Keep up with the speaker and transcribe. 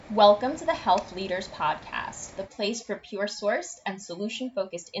Welcome to the Health Leaders Podcast, the place for pure-sourced and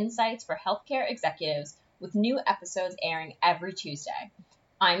solution-focused insights for healthcare executives, with new episodes airing every Tuesday.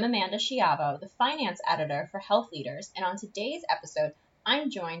 I'm Amanda Schiavo, the finance editor for Health Leaders, and on today's episode, I'm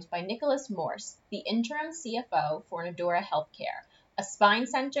joined by Nicholas Morse, the interim CFO for Nudura Healthcare, a spine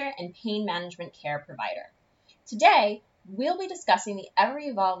center and pain management care provider. Today, we'll be discussing the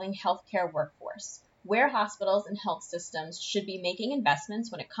ever-evolving healthcare workforce, where hospitals and health systems should be making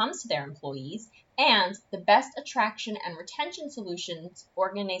investments when it comes to their employees, and the best attraction and retention solutions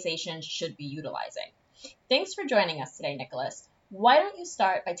organizations should be utilizing. Thanks for joining us today, Nicholas. Why don't you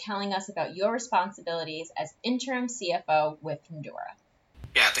start by telling us about your responsibilities as interim CFO with Nudura?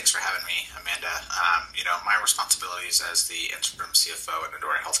 Yeah, thanks for having me, Amanda. My responsibilities as the interim CFO at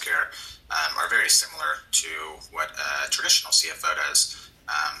Nudura Healthcare are very similar to what a traditional CFO does.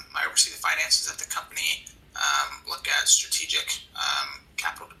 I oversee the finances of the company, look at strategic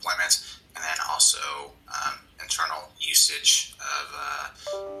capital deployment, and then also internal usage of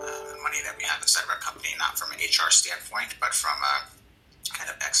money that we have inside of our company, not from an HR standpoint, but from a kind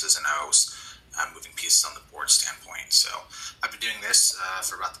of X's and O's, moving pieces on the board standpoint. So I've been doing this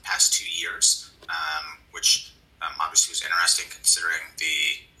for about the past 2 years, which obviously was interesting considering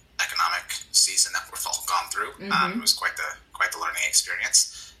the economic season that we've all gone through. It was quite the learning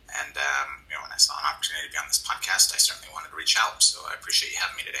experience. And when I saw an opportunity to be on this podcast, I certainly wanted to reach out. So I appreciate you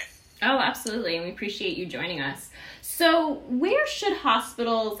having me today. Oh, absolutely. And we appreciate you joining us. So where should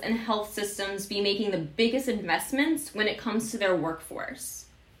hospitals and health systems be making the biggest investments when it comes to their workforce?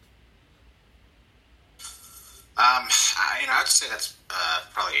 I'd say that's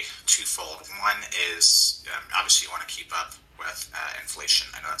probably twofold. One is obviously you want to keep up with inflation.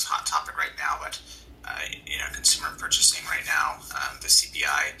 I know that's a hot topic right now, but consumer purchasing right now, the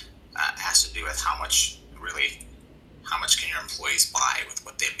CPI has to do with how much can your employees buy with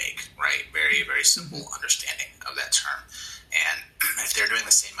what they make, right? Very, very simple understanding of that term. And if they're doing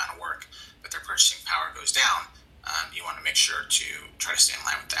the same amount of work, but their purchasing power goes down, you want to make sure to try to stay in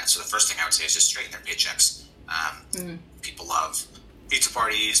line with that. So the first thing I would say is just straighten their paychecks. People love pizza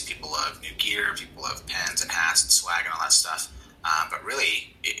parties, people love new gear, people love pens and hats and swag and all that stuff. But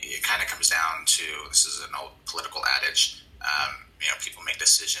really, it kind of comes down to, this is an old political adage, people make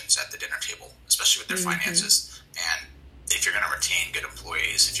decisions at the dinner table, especially with their finances. And if you're going to retain good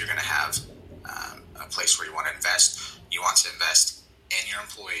employees, if you're going to have a place where you want to invest, you want to invest in your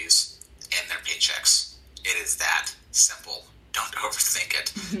employees, in their paychecks. It is that simple. Don't overthink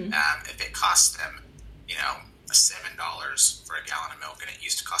it. If it costs them, $7 for a gallon of milk and it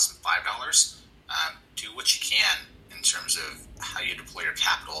used to cost them $5, do what you can in terms of how you deploy your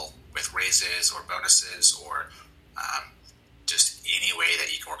capital with raises or bonuses or just any way that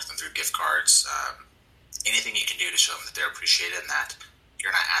you can work them through gift cards, anything you can do to show them that they're appreciated and that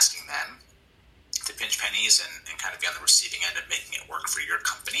you're not asking them to pinch pennies and kind of be on the receiving end of making it work for your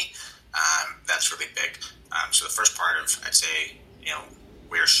company. That's really big. So the first part of, I'd say,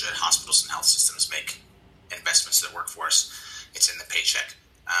 where should hospitals and health systems make investments to the workforce? It's in the paycheck.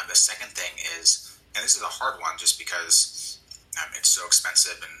 The second thing is, and this is a hard one just because it's so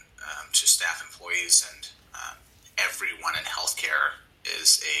expensive and to staff employees, and everyone in healthcare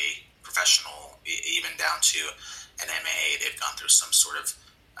is a professional, even down to an MA. They've gone through some sort of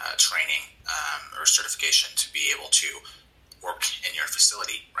training or certification to be able to work in your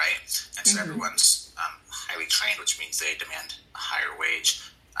facility, right? And so everyone's highly trained, which means they demand a higher wage.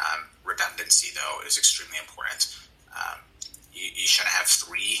 Redundancy, though, is extremely important. You shouldn't have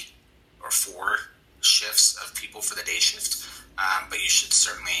 3 or 4 shifts of people for the day shift, but you should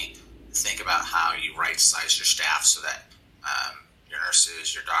certainly think about how you right-size your staff so that your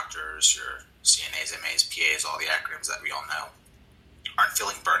nurses, your doctors, your CNAs, MAs, PAs, all the acronyms that we all know, aren't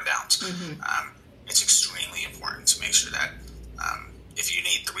feeling burned out. It's extremely important to make sure that if you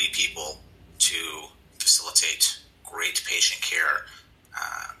need 3 people to facilitate great patient care,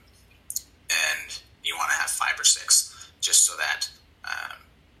 and you want to have 5 or 6, just so that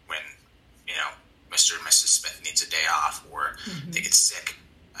when Mr. and Mrs. Smith needs a day off or they get sick,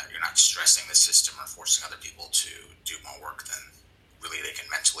 you're not stressing the system or forcing other people to do more work than really they can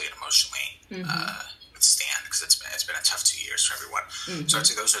mentally and emotionally withstand, because it's been a tough 2 years for everyone. So I'd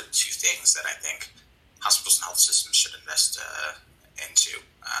say those are the 2 things that I think hospitals and health systems should invest into,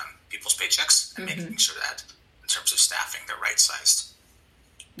 people's paychecks and making sure that in terms of staffing, they're right-sized.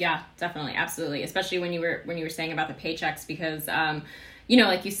 Yeah, definitely. Absolutely. Especially when you were saying about the paychecks, because,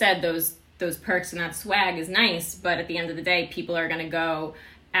 like you said, those perks and that swag is nice, but at the end of the day, people are going to go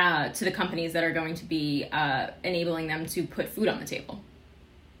to the companies that are going to be enabling them to put food on the table.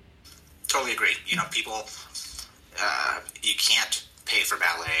 Totally agree. People, you can't pay for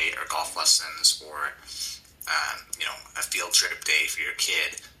ballet or golf lessons or a field trip day for your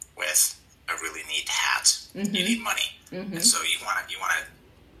kid with a really neat hat. You need money, and so you want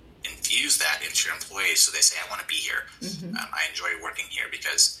to infuse that into your employees so they say, I want to be here. I enjoy working here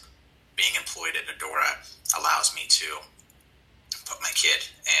because being employed at Nodora allows me to put my kid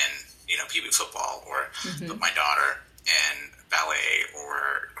in Pee Wee football, or put my daughter in ballet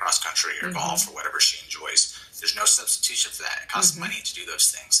or cross country or golf or whatever she enjoys. There's no substitution for that. It costs money to do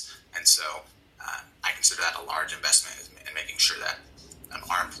those things, and so I consider that a large investment in making sure that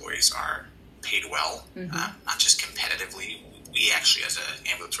our employees are paid well, not just competitively. We actually, as an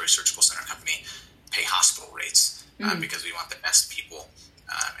ambulatory surgical center company, pay hospital rates because we want the best people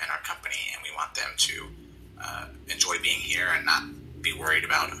in our company, and we want them to enjoy being here and not be worried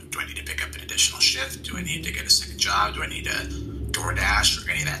about, do I need to pick up an additional shift? Do I need to get a second job? Do I need to DoorDash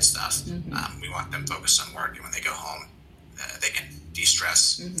or any of that stuff? We want them focused on work, and when they go home, they can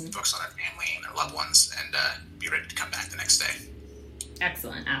de-stress, focus on their family and their loved ones, and be ready to come back the next day.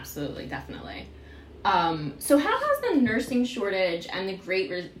 Excellent. Absolutely. Definitely. So how has the nursing shortage and the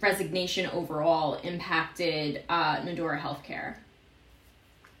Great Resignation overall impacted Nodora Healthcare?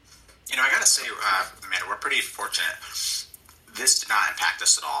 I got to say, Amanda, we're pretty fortunate. This did not impact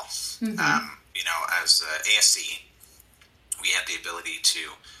us at all. As ASC, we have the ability to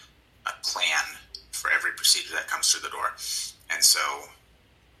plan for every procedure that comes through the door. And so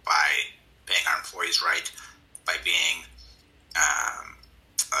by paying our employees right, by being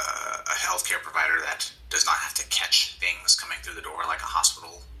a healthcare provider that does not have to catch things coming through the door like a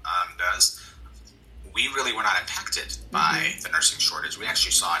hospital does, we really were not impacted by the nursing shortage. We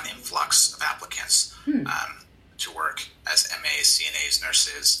actually saw an influx of applicants to work as MAs, CNAs,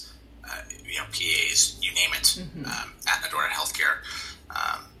 nurses, PAs, you name it, at Nodora Healthcare.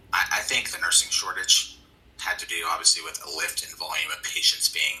 I think the nursing shortage had to do, obviously, with a lift in volume of patients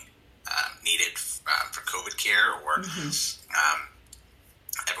being needed for COVID care, or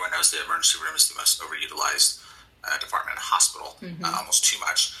everyone knows the emergency room is the most overutilized department in a hospital, almost too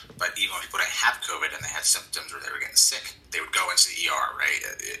much. But even when people didn't have COVID and they had symptoms or they were getting sick, they would go into the ER, right?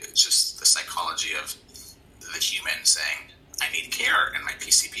 It's just the psychology of the human saying, I need care, and my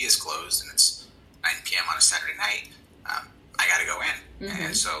PCP is closed, and it's 9 p.m. on a Saturday night. I got to go in.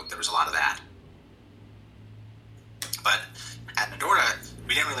 And so there was a lot of that. But at Nodora,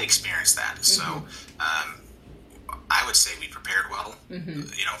 we didn't really experience that. So I would say we prepared well,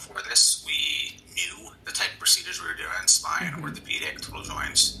 for this. We knew the type of procedures we were doing: spine, orthopedic, total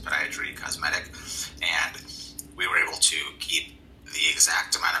joints, podiatry, cosmetic, and we were able to keep the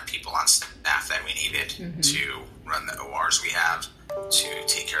exact amount of people on staff that we needed to run the ORs we have, to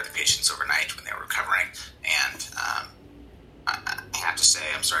take care of the patients overnight when they were recovering. And I have to say,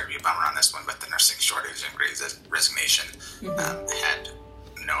 I'm sorry to be a bummer on this one, but the nursing shortage and Great Resignation had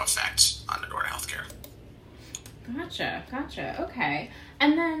no effect on Nodora Healthcare. Gotcha. Okay.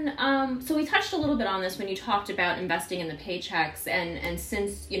 And then, so we touched a little bit on this when you talked about investing in the paychecks, and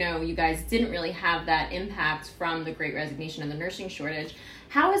since, you guys didn't really have that impact from the Great Resignation and the nursing shortage,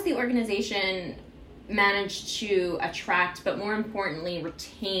 how has the organization managed to attract, but more importantly,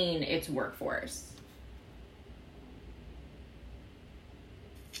 retain its workforce?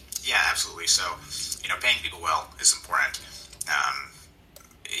 Yeah, absolutely. So, paying people well is important.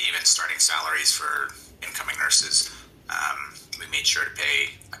 Even starting salaries for incoming nurses. We made sure to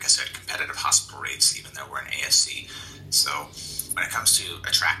pay, like I said, competitive hospital rates, even though we're an ASC. So when it comes to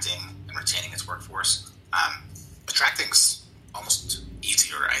attracting and retaining its workforce, attracting's almost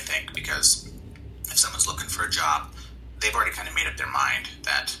easier, I think, because if someone's looking for a job, they've already kind of made up their mind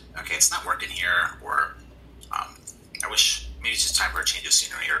that, okay, it's not working here, or I wish maybe it's just time for a change of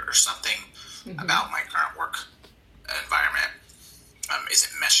scenery, or something about my current work environment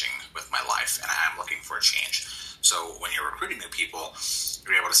isn't meshing with my life, and I'm looking for a change. So when you're recruiting new people,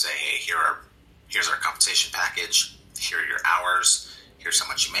 you're able to say, hey, here's our compensation package, here are your hours, here's how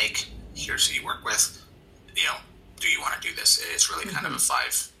much you make, here's who you work with, do you want to do this? It's really kind of a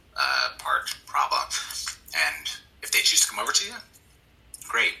 5-part problem. And if they choose to come over to you,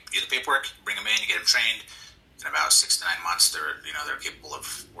 great. You do the paperwork, you bring them in, you get them trained. In about 6 to 9 months, they're capable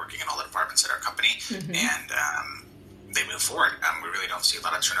of working in all the departments at our company, and they move forward. We really don't see a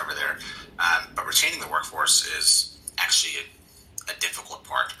lot of turnover there. But retaining the workforce is actually a difficult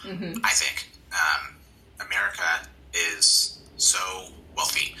part, I think. America is so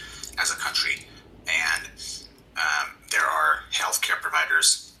wealthy as a country, and there are healthcare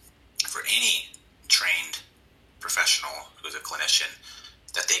providers for any trained professional who's a clinician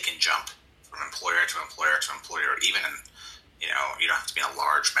that they can jump from employer to employer to employer. Even in, you don't have to be in a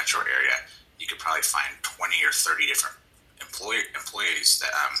large metro area. You could probably find 20 or 30 different employers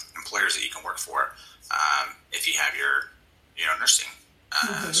that you can work for if you have your nursing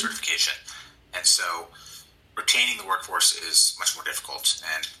certification. And so retaining the workforce is much more difficult.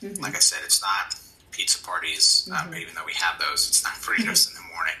 And like I said, it's not pizza parties, even though we have those. It's not burritos in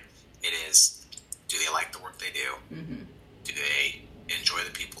the morning. It is, do they like the work they do? Do they enjoy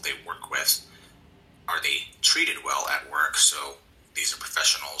the people they work with? Are they treated well at work? So these are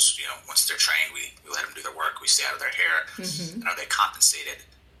professionals, once they're trained, we let them do their work, we stay out of their hair. And are they compensated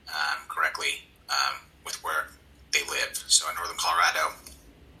correctly with where they live? So in Northern Colorado,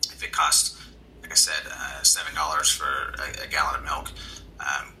 if it costs, like I said, $7 for a gallon of milk,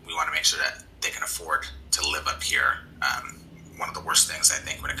 we want to make sure that they can afford to live up here. One of the worst things, I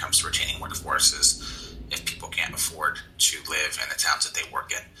think, when it comes to retaining workforce is if people can't afford to live in the towns that they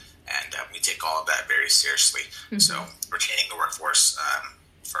work in. And we take all of that very seriously. So retaining the workforce,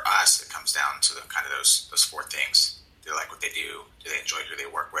 for us, it comes down to those four things. Do they like what they do? Do they enjoy who they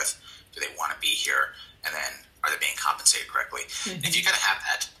work with? Do they want to be here? And then are they being compensated correctly? And if you kind of have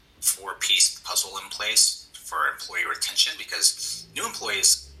that four-piece puzzle in place for employee retention, because new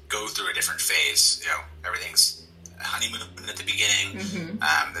employees go through a different phase. Everything's a honeymoon at the beginning.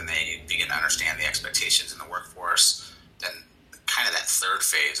 Then they begin to understand the expectations in the workforce. Then kind of that third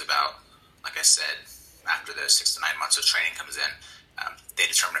phase about, like I said, after the 6 to 9 months of training comes in, they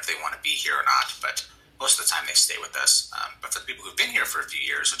determine if they want to be here or not. But most of the time they stay with us. But for the people who've been here for a few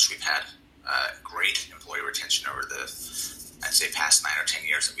years, which we've had great employee retention over the, I'd say, past 9 or 10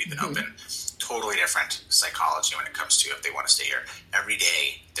 years that we've been open, totally different psychology when it comes to if they want to stay here. Every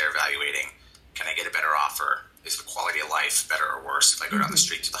day they're evaluating, can I get a better offer? Is the quality of life better or worse if I go down the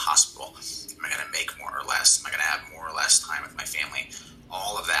street to the hospital? Am I going to make more or less? Am I going to have more or less time with my family?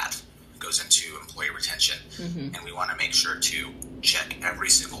 All of that goes into employee retention. And we want to make sure to check every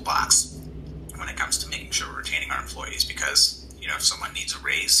single box when it comes to making sure we're retaining our employees, because, if someone needs a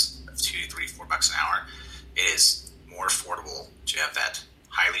raise of $2, $3, $4 an hour, it is more affordable to have that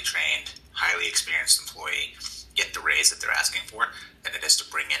highly trained, highly experienced employee get the raise that they're asking for than it is to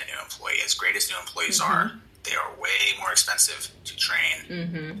bring in a new employee. As great as new employees are, they are way more expensive to train,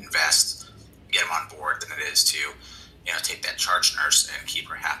 invest, get them on board than it is to, take that charge nurse and keep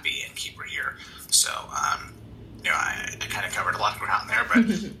her happy and keep her here. So, I kind of covered a lot of ground there, but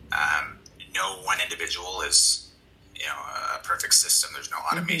no one individual is, a perfect system. There's no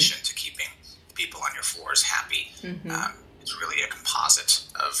automation to keeping people on your floors happy. It's really a composite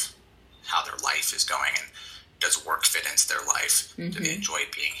of how their life is going, and does work fit into their life? Do they enjoy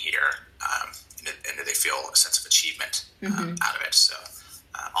being here? And do they feel a sense of achievement out of it? So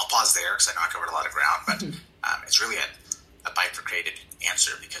I'll pause there because I know I covered a lot of ground, but it's really a bifurcated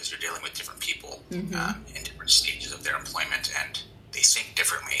answer, because you're dealing with different people in different stages of their employment, and they think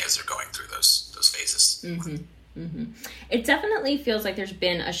differently as they're going through those phases. It definitely feels like there's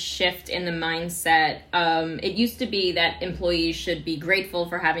been a shift in the mindset. It used to be that employees should be grateful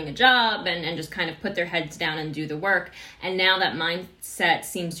for having a job and just kind of put their heads down and do the work. And now that mindset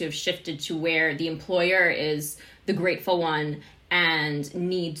seems to have shifted to where the employer is the grateful one and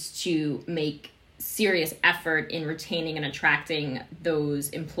needs to make serious effort in retaining and attracting those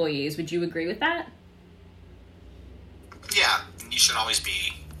employees. Would you agree with that? Yeah, you should always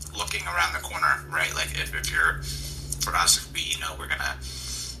be looking around the corner, right? Like if you're, for us, if we know we're gonna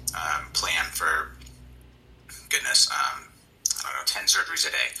plan for, goodness, 10 surgeries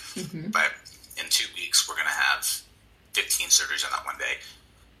a day, but in 2 weeks we're gonna have 15 surgeries on that one day.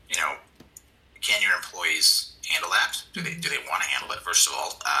 Can your employees handle that? Do they want to handle it? First of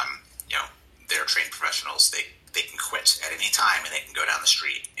all, they're trained professionals. They can quit at any time and they can go down the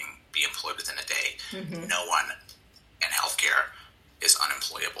street and be employed within a day. No one in healthcare is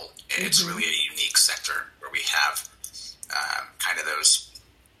unemployable. It's really a unique sector where we have kind of those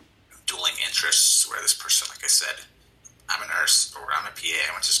dueling interests where this person, like I said, I'm a nurse or I'm a PA,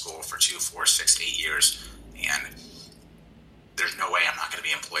 I went to school for 2, 4, 6, 8 years, and there's no way I'm not going to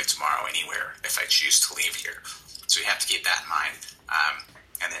be employed tomorrow anywhere if I choose to leave here. So we have to keep that in mind.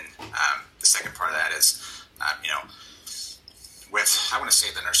 And then the second part of that is, with, I want to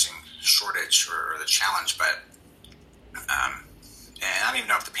say, the nursing shortage or the challenge, but and I don't even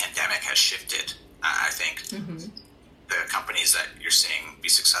know if the pandemic has shifted. I think the companies that you're seeing be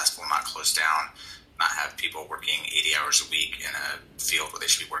successful, not close down, not have people working 80 hours a week in a field where they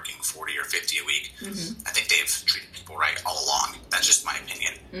should be working 40 or 50 a week. I think they've treated people right all along. That's just my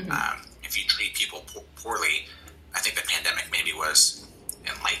opinion. If you treat people poorly, I think the pandemic maybe was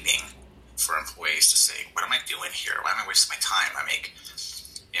enlightening for employees to say, what am I doing here? Why am I wasting my time? I make,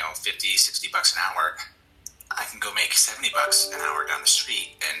 $50, $60 an hour. I can go make $70 an hour down the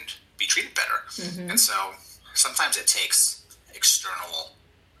street and be treated better. And so sometimes it takes external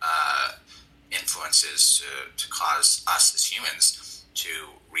influences to cause us as humans to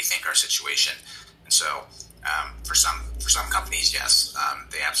rethink our situation. And so for some companies, yes,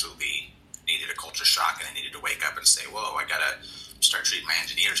 they absolutely needed a culture shock, and they needed to wake up and say, whoa, I gotta start treating my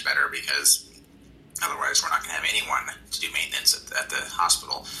engineers better, because otherwise we're not going to have anyone to do maintenance at the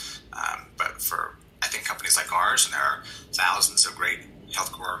hospital. But for, I think, companies like ours, and there are thousands of great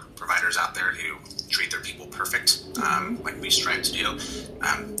healthcare providers out there who treat their people perfect, like we strive to do.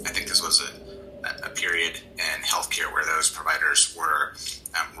 I think this was a period in healthcare where those providers were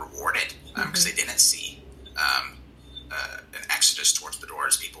rewarded because they didn't see an exodus towards the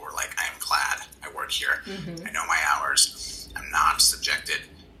doors. People were like, I am glad I work here. I know my hours. I'm not subjected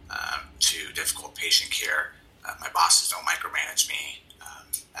to difficult patient care. My bosses don't micromanage me.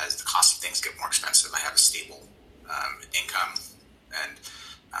 As the cost of things get more expensive, I have a stable income. And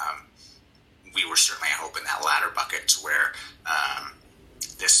we were certainly, I hope, in that latter bucket, to where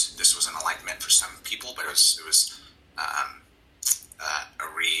this was an enlightenment for some people, but it was a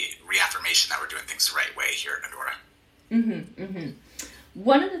reaffirmation that we're doing things the right way here at Nudura.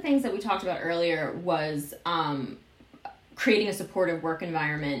 One of the things that we talked about earlier was creating a supportive work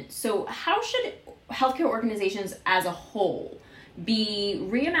environment. So how should healthcare organizations as a whole be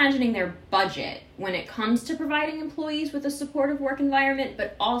reimagining their budget when it comes to providing employees with a supportive work environment,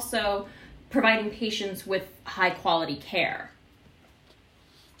 but also providing patients with high quality care?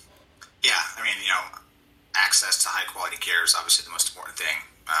 Yeah, I mean, access to high quality care is obviously the most important thing.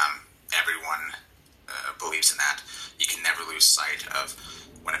 Everyone believes in that. You can never lose sight of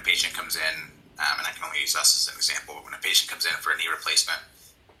when a patient comes in, and I can only use us as an example, but when a patient comes in for a knee replacement,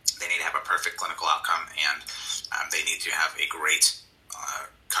 they need to have a perfect clinical outcome, and they need to have a great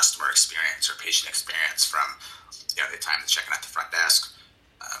customer experience or patient experience from the time they're checking at the front desk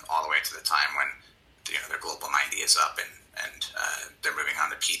all the way to the time when their global 90 is up and they're moving on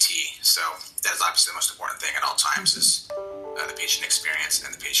to PT. So that is obviously the most important thing at all times, is the patient experience,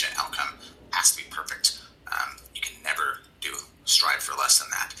 and the patient outcome has to be perfect. You can never strive for less than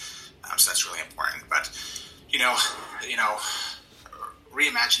that. So that's really important. But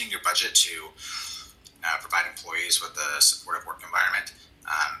reimagining your budget to provide employees with a supportive work environment,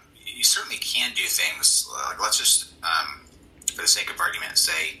 you certainly can do things. Let's just, for the sake of argument,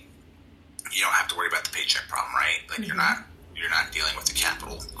 say you don't have to worry about the paycheck problem, right? Like you're not dealing with the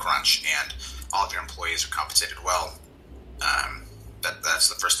capital crunch, and all of your employees are compensated well. That's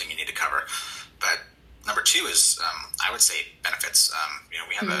the first thing you need to cover. But number two is, I would say, benefits.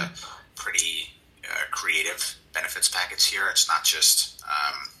 We have a pretty creative benefits package here. It's not just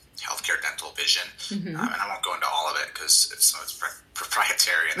healthcare, dental, vision, and I won't go into all of it because it's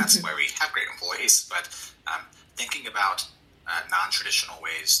proprietary, and that's why we have great employees. But thinking about non-traditional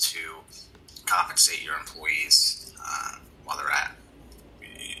ways to compensate your employees while they're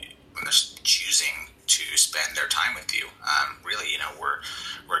when they're choosing to spend their time with you. Really,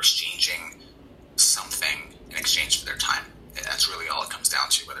 we're exchanging something in exchange for their time. That's really all it comes down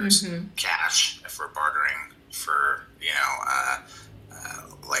to, whether it's cash, if we're bartering for,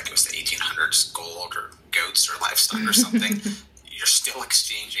 like it was the 1800s, gold or goats or livestock or something, you're still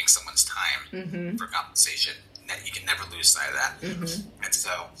exchanging someone's time for compensation. You can never lose sight of that. And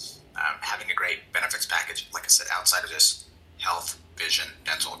so having a great benefits package, like I said, outside of just health, vision,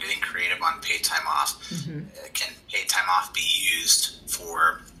 dental, getting creative on paid time off. Can paid time off be used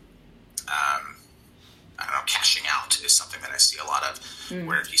for cashing out is something that I see a lot of,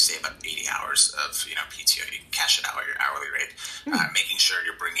 where if you save up 80 hours of PTO, you can cash it out at your hourly rate. Making sure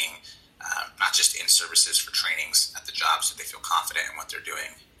you're bringing not just in services for trainings at the job so they feel confident in what they're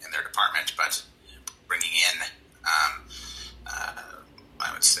doing in their department, but bringing in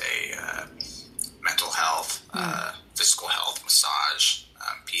I would say mental health, physical health, massage,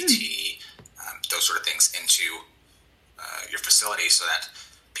 PT, those sort of things into your facility so that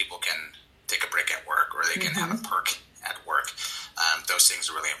people can take a break at work, or they can have a perk at work. Those things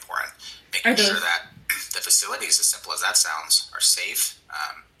are really important. Making sure that the facilities, as simple as that sounds, are safe.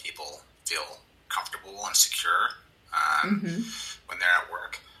 People feel comfortable and secure when they're at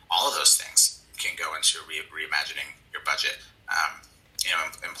work. All of those things can go into reimagining your budget.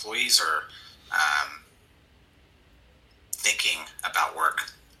 Employees are thinking about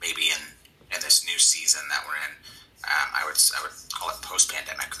work maybe in this new season that we're in. I would call it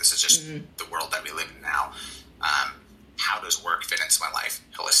post-pandemic. This is just the world that we live in now. How does work fit into my life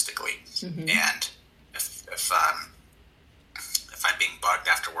holistically? And if I'm being bugged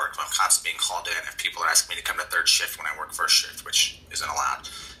after work, if I'm constantly being called in, if people are asking me to come to third shift when I work first shift, which isn't allowed,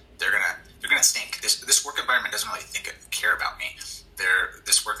 they're gonna stink. This work environment doesn't really care about me.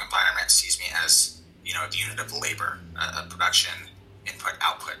 This work environment sees me as the unit of labor, a production input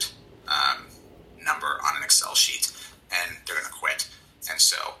output number on an Excel sheet, and they're going to quit. And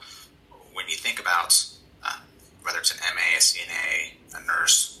so when you think about whether it's an MA, a CNA, a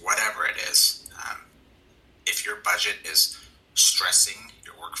nurse, whatever it is, if your budget is stressing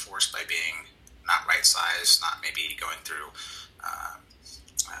your workforce by being not right-sized, not maybe going through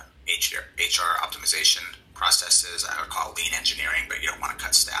HR optimization processes, I would call lean engineering, but you don't want to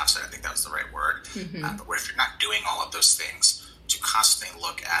cut staff, so I don't think that was the right word. But what if you're not doing all of those things, to constantly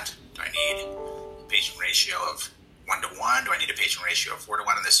look at, do I need a patient ratio of 1-to-1? Do I need a patient ratio of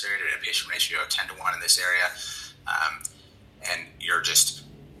 4-to-1 in this area? Do I need a patient ratio of 10-to-1 in this area? And you're just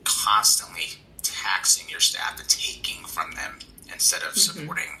constantly taxing your staff and taking from them instead of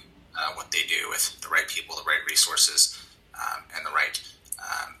supporting what they do with the right people, the right resources, and the right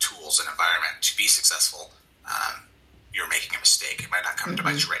tools and environment to be successful. You're making a mistake. It might not come to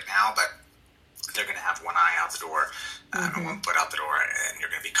bite you right now, but they're going to have one eye out the door and one foot out the door, and you're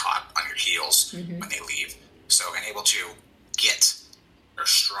going to be caught on your heels when they leave. So being able to get or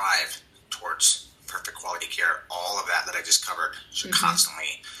strive towards perfect quality care, all of that I just covered should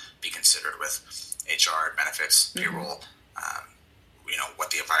constantly be considered with HR, benefits, payroll, what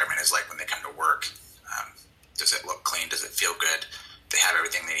the environment is like when they come to work. Does it look clean? Does it feel good? They have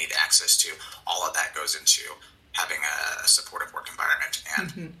everything they need access to. All of that goes into having a supportive work environment.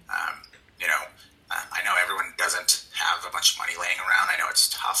 And, I know everyone doesn't have a bunch of money laying around. I know it's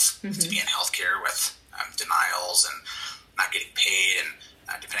tough to be in healthcare with denials and not getting paid.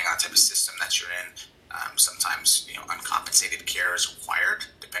 And depending on the type of system that you're in, sometimes, uncompensated care is required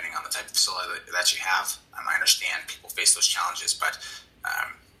depending on the type of facility that you have. I understand people face those challenges, but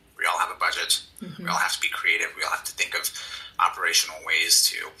we all have a budget. We all have to be creative. We all have to think of operational ways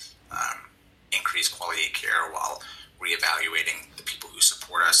to increase quality of care while reevaluating the people who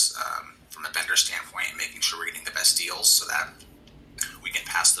support us from a vendor standpoint and making sure we're getting the best deals so that we can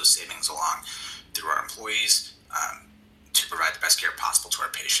pass those savings along through our employees to provide the best care possible to our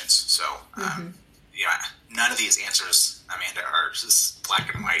patients. So, none of these answers, Amanda, are just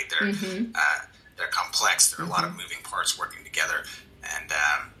black and white. They're complex. There are a lot of moving parts working together. And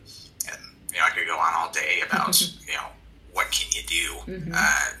I could go on all day about, what can you do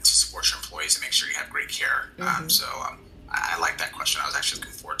to support your employees and make sure you have great care. So I like that question. I was actually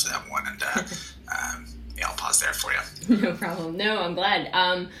looking forward to that one. And I'll pause there for you. No problem. No, I'm glad.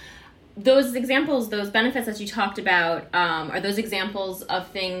 Those examples, those benefits that you talked about, are those examples of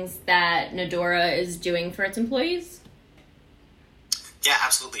things that Nodora is doing for its employees? Yeah,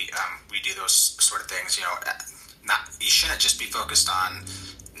 absolutely. We do those sort of things. You shouldn't just be focused on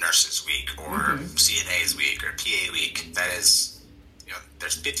Nurses Week or CNA's Week or PA Week. That is,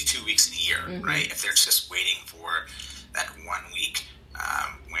 there's 52 weeks in a year, right? If they're just waiting for that 1 week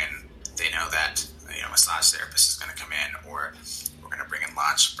when they know that a massage therapist is going to come in, or we're going to bring in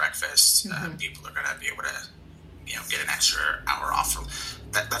lunch, breakfast, people are going to be able to get an extra hour off.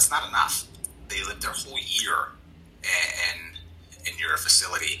 That's not enough. They live their whole year in your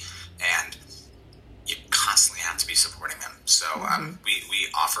facility, and you constantly have to be supporting them. So we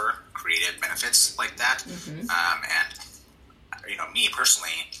offer creative benefits like that. And me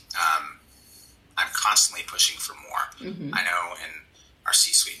personally, I'm constantly pushing for more. I know in our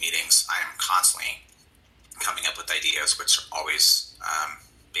C-suite meetings, I am constantly coming up with ideas which are always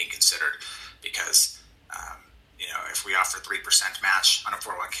being considered, because if we offer 3% match on a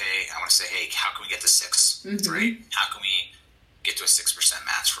 401k, I want to say, hey, how can we get to 6, right? How can we get to a 6%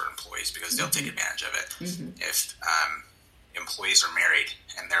 match for employees, because they'll take advantage of it. If employees are married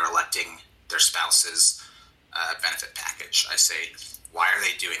and they're electing their spouse's benefit package, I say, why are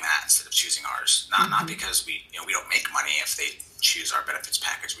they doing that instead of choosing ours? Not because we don't make money if they choose our benefits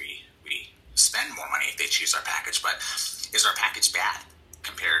package. We spend more money if they choose our package, but is our package bad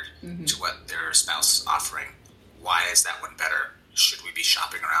compared to what their spouse is offering? Why is that one better? Should we be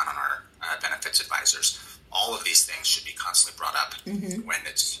shopping around on our benefits advisors? All of these things should be constantly brought up when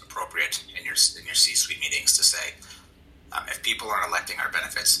it's appropriate in your C-suite meetings to say, if people aren't electing our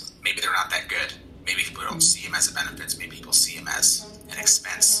benefits, maybe they're not that good. Maybe people don't see them as a benefits. Maybe people see them as an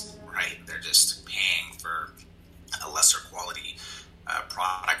expense, right? They're just paying for a lesser quality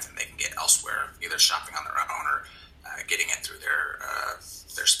product than they can get elsewhere, either shopping on their own or getting it through their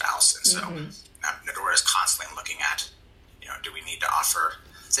spouse. And so Nodora is constantly looking at, do we need to offer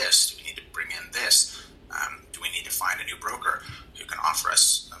this? Do we need to bring in this? Do we need to find a new broker who can offer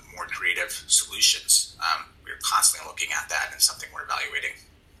us more creative solutions? We're constantly looking at that, and something we're evaluating.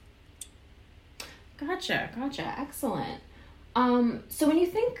 Gotcha. Excellent. So when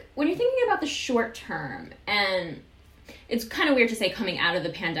you're thinking about the short term, and it's kind of weird to say coming out of the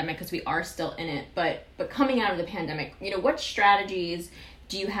pandemic because we are still in it, but coming out of the pandemic, what strategies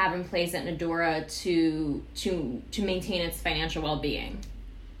do you have in place at Nudura to maintain its financial well-being?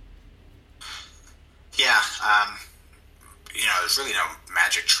 Yeah, there's really no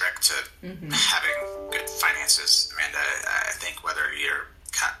magic trick to having good finances, Amanda. I think whether you're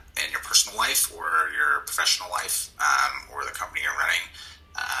in your personal life or your professional life, or the company you're running,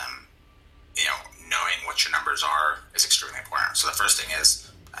 knowing what your numbers are is extremely important. So the first thing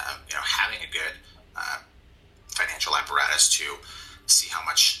is, having a good financial apparatus to see how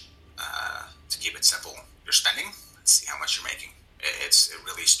much, to keep it simple, you're spending, see how much you're making. It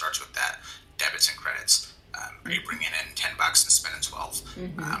really starts with that debits and credits. Are you bringing in $10 and spending 12?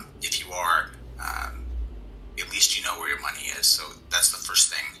 If you are, at least you know where your money is. So that's the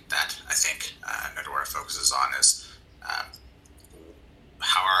first thing that I think Nudura focuses on is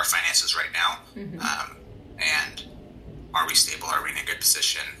how are our finances right now? And are we stable? Are we in a good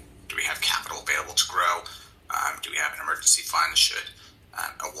position? Do we have capital available to grow? Do we have an emergency fund? Should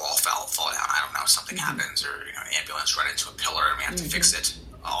a wall fall down? I don't know, something happens, or an ambulance run into a pillar and we have to fix it.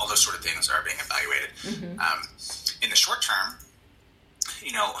 All those sort of things are being evaluated. In the short term,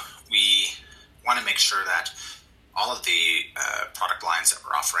 we want to make sure that all of the product lines that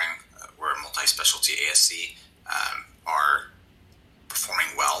we're offering, we're a multi-specialty ASC, are performing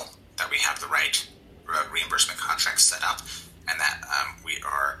well, that we have the right reimbursement contracts set up, and that we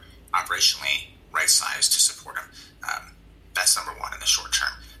are operationally right-sized to support them. That's number one in the short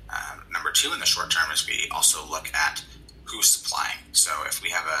term. Number two in the short term is we also look at who's supplying. So if we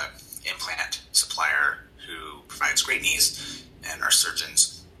have an implant supplier who provides great knees and our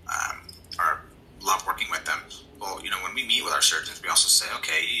surgeons love working with them, well, when we meet with our surgeons, we also say,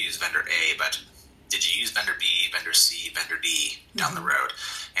 okay, you use vendor A, but did you use vendor B, vendor C, vendor D down the road?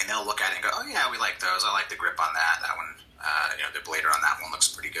 And they'll look at it and go, oh yeah, we like those. I like the grip on that. That one, the blader on that one looks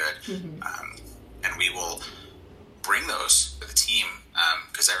pretty good. And we will bring those to the team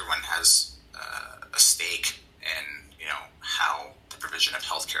because everyone has a stake in how the provision of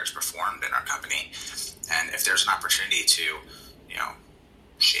healthcare is performed in our company. And if there's an opportunity to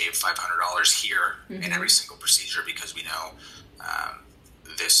shave $500 here in every single procedure because we know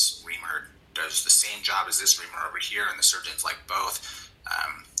this reamer does the same job as this reamer over here and the surgeons like both,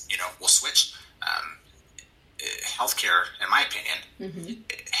 we'll switch. Healthcare, in my opinion,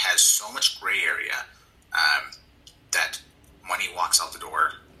 it has so much gray area that money walks out the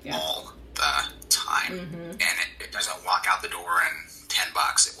door all the time. And it doesn't walk out the door in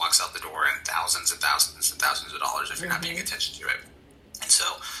 $10. It walks out the door in thousands and thousands and thousands of dollars if you're not paying attention to it. And so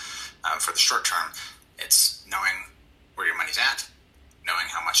for the short term, it's knowing where your money's at, knowing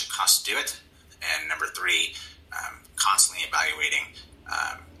how much it costs to do it, and number three, constantly evaluating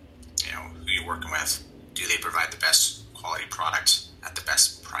who you're working with. Do they provide the best quality product at the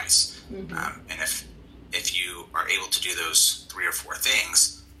best price? And if you are able to do those 3 or 4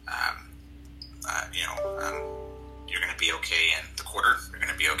 things, you're going to be okay in the quarter, you're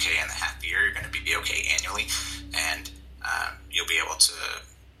going to be okay in the half year, you're going to be okay annually, and you'll be able to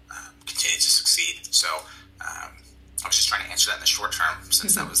continue to succeed. So I was just trying to answer that in the short term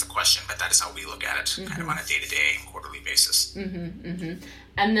since that was the question, but that is how we look at it kind of on a day-to-day and quarterly basis. And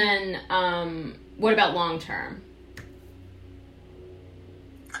then what about long term?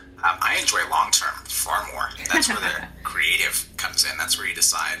 I enjoy long term far more. That's where the creative comes in. That's where you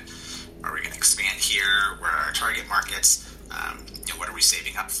decide, are we going to expand here? Where are our target markets? What are we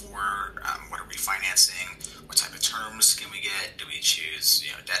saving up for? What are we financing? What type of terms can we get? Do we choose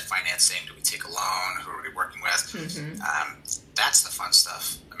debt financing? Do we take a loan? Who are we working with? That's the fun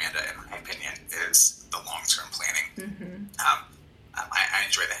stuff, Amanda, in my opinion, is the long-term planning. I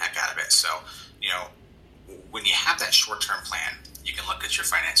enjoy the heck out of it. So, when you have that short-term plan, you can look at your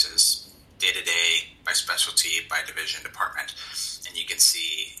finances day-to-day, by specialty, by division, department, and you can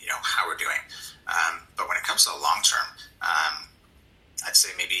see, how we're doing. But when it comes to the long-term, I'd say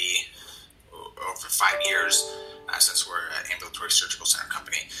maybe over 5 years, since we're an ambulatory surgical center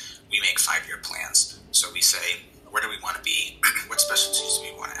company, we make 5-year plans. So we say, where do we want to be? What specialties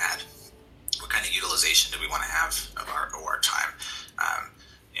do we want to add? What kind of utilization do we want to have of our OR time?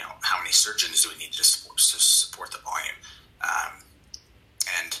 How many surgeons do we need to support the volume?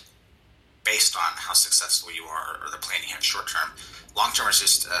 And based on how successful you are or the plan you have short term, long term is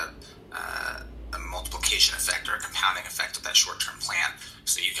just a multiplication effect or a compounding effect of that short term plan.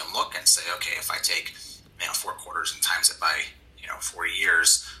 So you can look and say, okay, if I take 4 quarters and times it by 4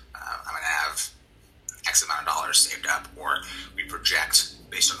 years, I'm going to have X amount of dollars saved up, or we project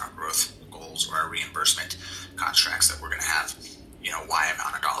based on our growth goals or our reimbursement contracts that we're going to have Y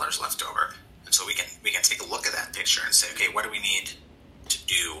amount of dollars left over. And so so we can take a look at that picture and say, okay, what do we need to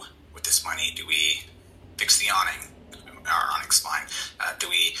do with this money? Do we fix the our awning's fine? Do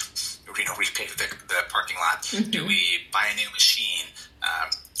we repave the parking lot? Mm-hmm. Do we buy a new machine?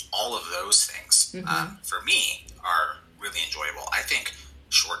 All of those things, for me, are really enjoyable. I think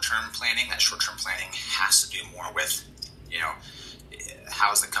short-term planning has to do more with,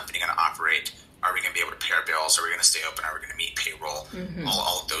 how is the company going to operate? Are we going to be able to pay our bills? Are we going to stay open? Are we going to meet payroll?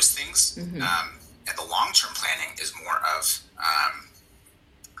 All of those things. And the long-term planning is more of,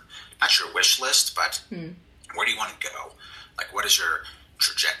 not your wish list, but where do you want to go? Like, what is your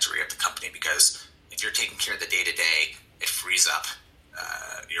trajectory of the company? Because if you're taking care of the day-to-day, it frees up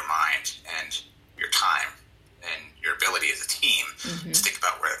your mind and your time and your ability as a team to think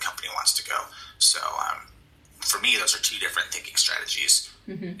about where the company wants to go. So for me, those are two different thinking strategies.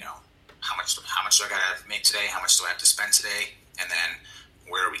 How much do I got to make today? How much do I have to spend today? And then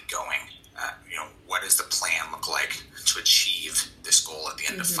where are we going? What does the plan look like to achieve this goal at the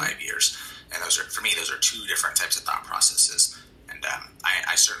end of 5 years? And those are two different types of thought processes. And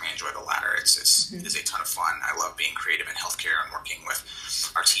I certainly enjoy the latter. It is a ton of fun. I love being creative in healthcare and working with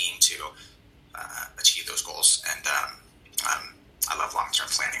our team to achieve those goals. And I love long-term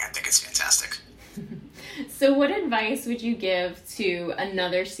planning. I think it's fantastic. So what advice would you give to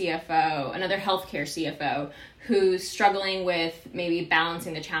another healthcare CFO, who's struggling with maybe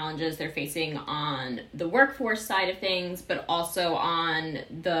balancing the challenges they're facing on the workforce side of things, but also on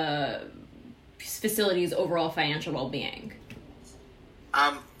the facility's overall financial well-being?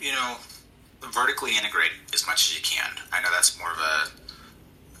 Vertically integrate as much as you can. I know that's more of a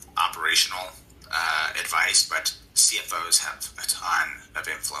operational advice, but CFOs have a ton of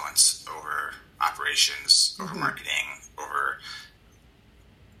influence over operations, over marketing, over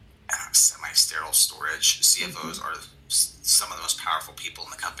semi-sterile storage. CFOs are some of the most powerful people in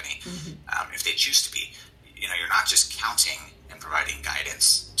the company. If they choose to be, you're not just counting and providing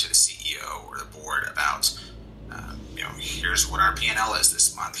guidance to the CEO or the board about, here's what our P&L is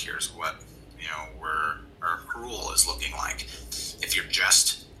this month. Here's what, where our accrual is looking like. If you're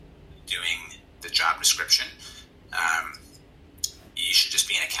just doing the job description, you should just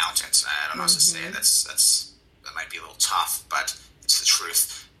be an accountant. I don't know what to say. That might be a little tough, but it's the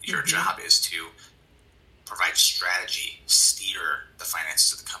truth. Your job is to provide strategy, steer the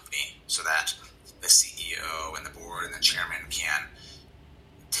finances of the company so that the CEO and the board and the chairman can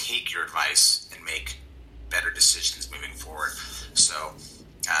take your advice and make better decisions moving forward. So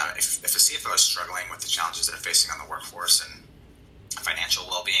if a CFO is struggling with the challenges that are facing on the workforce and financial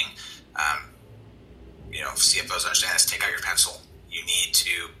well-being, CFOs understand this. Take out your pencil. You need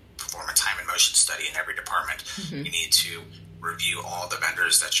to perform a time and motion study in every department. You need to review all the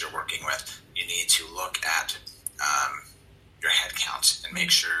vendors that you're working with. You need to look at your head count and make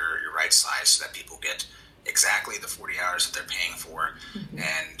sure you're right size so that people get exactly the 40 hours that they're paying for,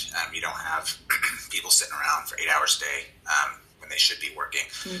 and you don't have people sitting around for 8 hours a day when they should be working.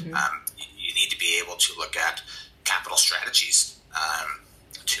 You need to be able to look at capital strategies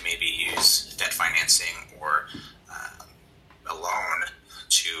to maybe use debt financing or a loan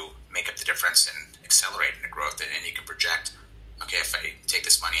to make up the difference and accelerate into growth. And you can project, okay, if I take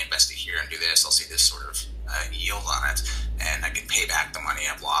this money, invest it here and do this, I'll see this sort of yield on it, and I can pay back the money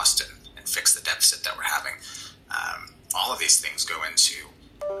I've lost and fix the deficit that we're having. All of these things go into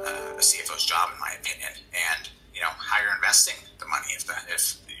a CFO's job, in my opinion. And how you're investing the money.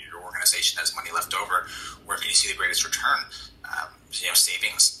 If your organization has money left over, where can you see the greatest return?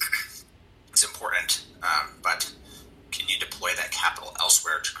 Savings is important, but can you deploy that capital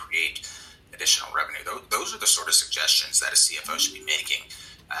elsewhere to create additional revenue? Those are the sort of suggestions that a CFO should be making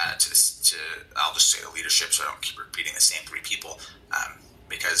to I'll just say the leadership, so I don't keep repeating the same three people,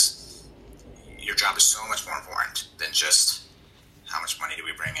 because your job is so much more important than just how much money do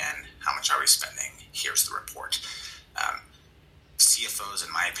we bring in, how much are we spending, here's the report. CFOs,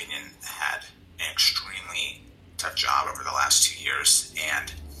 in my opinion, had an extremely tough job over the last 2 years,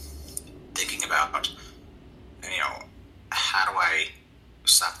 and thinking about, how do I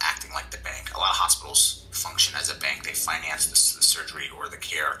stop acting like the bank? A lot of hospitals function as a bank. They finance the surgery or the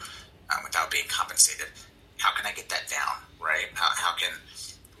care without being compensated. How can I get that down, right? How can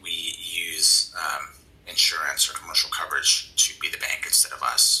we use insurance or commercial coverage to be the bank instead of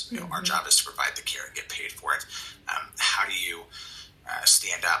us? Our job is to provide the care and get paid for it. How do you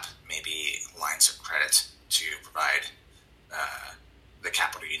stand up maybe lines of credit to provide the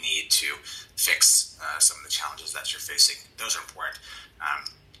capital you need to fix some of the challenges that you're facing? Those are important.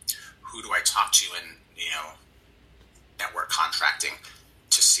 Who do I talk to in network contracting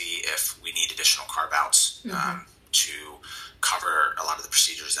to see if we need additional carve-outs to cover a lot of the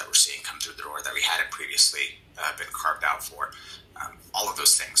procedures that we're seeing come through the door that we hadn't previously been carved out for. All of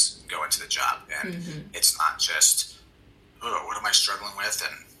those things go into the job, and it's not just, oh, what am I struggling with,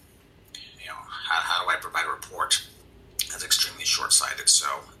 and how do I provide a report? That's extremely short-sighted. So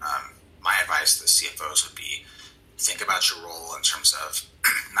my advice to the CFOs would be, think about your role in terms of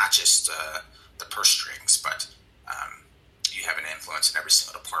not just the purse strings, but you have an influence in every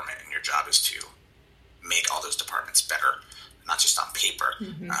single department, and your job is to make all those departments better, not just on paper,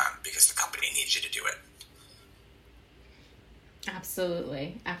 because the company needs you to do it.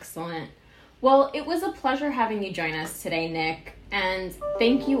 Absolutely. Excellent. Well, it was a pleasure having you join us today, Nick. And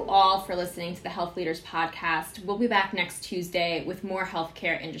thank you all for listening to the Health Leaders Podcast. We'll be back next Tuesday with more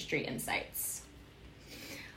healthcare industry insights.